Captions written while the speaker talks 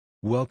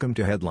Welcome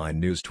to Headline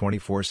News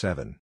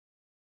 24/7.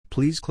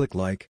 Please click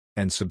like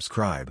and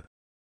subscribe.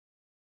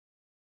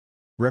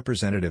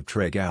 Representative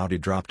Trey Gowdy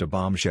dropped a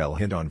bombshell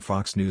hint on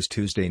Fox News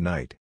Tuesday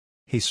night.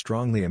 He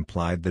strongly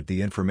implied that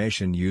the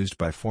information used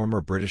by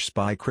former British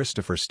spy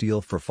Christopher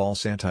Steele for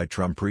false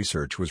anti-Trump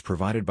research was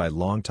provided by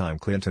longtime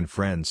Clinton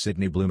friend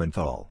Sidney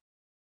Blumenthal.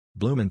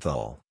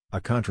 Blumenthal,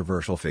 a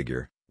controversial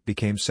figure,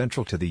 became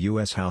central to the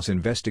U.S. House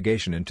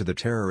investigation into the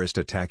terrorist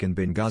attack in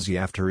Benghazi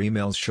after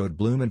emails showed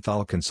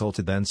Blumenthal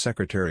consulted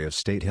then-Secretary of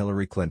State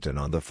Hillary Clinton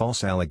on the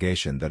false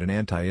allegation that an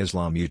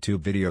anti-Islam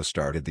YouTube video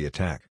started the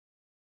attack.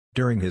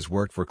 During his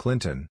work for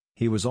Clinton,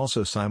 he was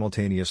also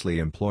simultaneously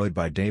employed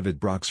by David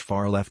Brock's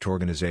far-left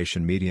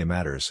organization Media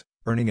Matters,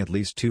 earning at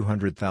least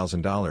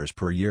 $200,000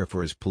 per year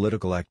for his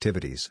political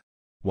activities.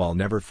 While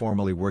never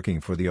formally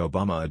working for the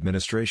Obama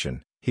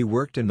administration, he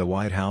worked in the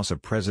White House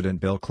of President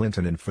Bill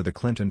Clinton and for the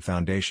Clinton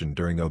Foundation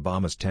during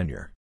Obama's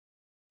tenure.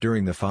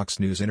 During the Fox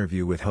News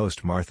interview with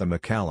host Martha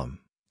MacCallum,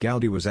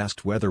 Gowdy was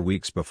asked whether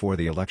weeks before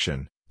the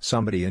election,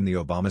 somebody in the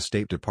Obama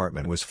State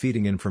Department was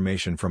feeding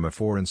information from a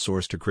foreign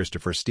source to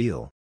Christopher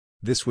Steele.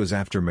 This was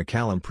after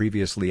MacCallum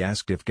previously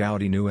asked if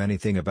Gowdy knew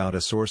anything about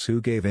a source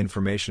who gave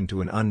information to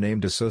an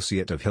unnamed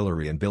associate of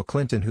Hillary and Bill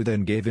Clinton, who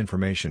then gave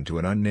information to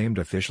an unnamed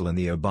official in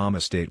the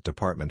Obama State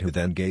Department, who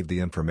then gave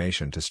the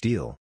information to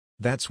Steele.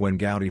 That's when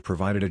Gowdy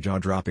provided a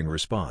jaw-dropping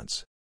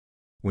response.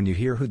 When you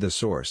hear who the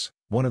source,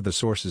 one of the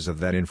sources of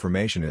that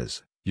information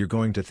is, you're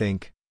going to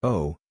think,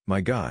 oh, my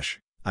gosh,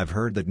 I've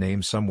heard that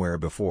name somewhere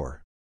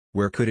before.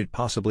 Where could it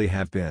possibly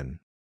have been?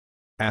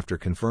 After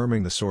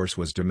confirming the source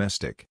was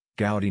domestic,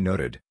 Gowdy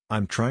noted,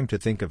 I'm trying to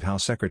think of how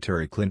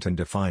Secretary Clinton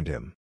defined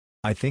him.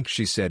 I think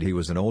she said he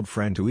was an old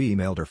friend who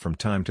emailed her from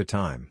time to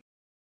time.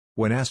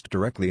 When asked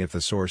directly if the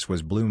source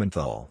was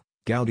Blumenthal,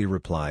 Gowdy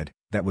replied,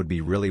 that would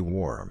be really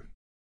warm.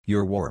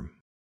 You're warm.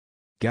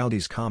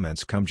 Gowdy's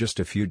comments come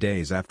just a few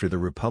days after the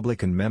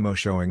Republican memo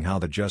showing how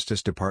the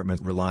Justice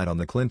Department relied on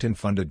the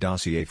Clinton-funded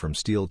Dossier from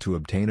Steele to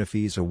obtain a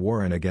FISA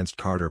warrant against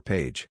Carter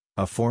Page,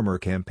 a former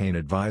campaign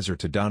advisor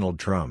to Donald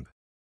Trump.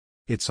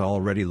 It's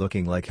already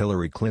looking like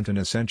Hillary Clinton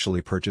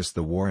essentially purchased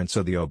the warrant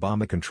so the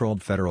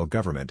Obama-controlled federal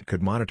government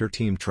could monitor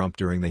Team Trump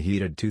during the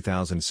heated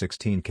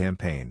 2016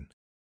 campaign.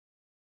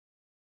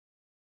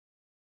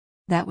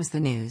 That was the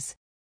news.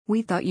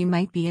 We thought you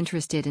might be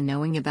interested in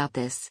knowing about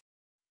this.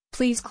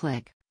 Please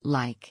click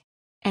like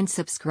and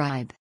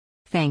subscribe.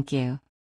 Thank you.